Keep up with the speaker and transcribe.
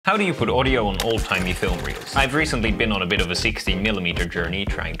How do you put audio on old-timey film reels? I've recently been on a bit of a 16mm journey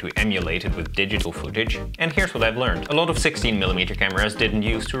trying to emulate it with digital footage, and here's what I've learned. A lot of 16mm cameras didn't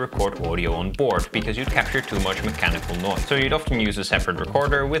use to record audio on board because you'd capture too much mechanical noise. So you'd often use a separate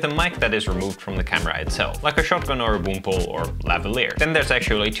recorder with a mic that is removed from the camera itself, like a shotgun or a boom pole or lavalier. Then there's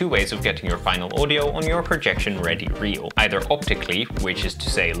actually two ways of getting your final audio on your projection-ready reel. Either optically, which is to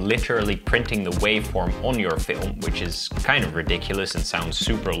say literally printing the waveform on your film, which is kind of ridiculous and sounds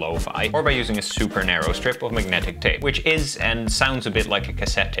super lo-fi, or by using a super narrow strip of magnetic tape, which is and sounds a bit like a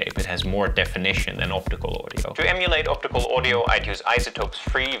cassette tape. It has more definition than optical audio. To emulate optical audio, I'd use Isotope's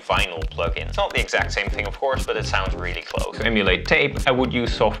free vinyl plugin. It's not the exact same thing, of course, but it sounds really close. To emulate tape, I would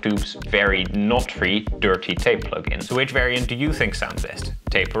use Softube's very not free dirty tape plugin. So which variant do you think sounds best?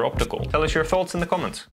 Tape or optical? Tell us your thoughts in the comments.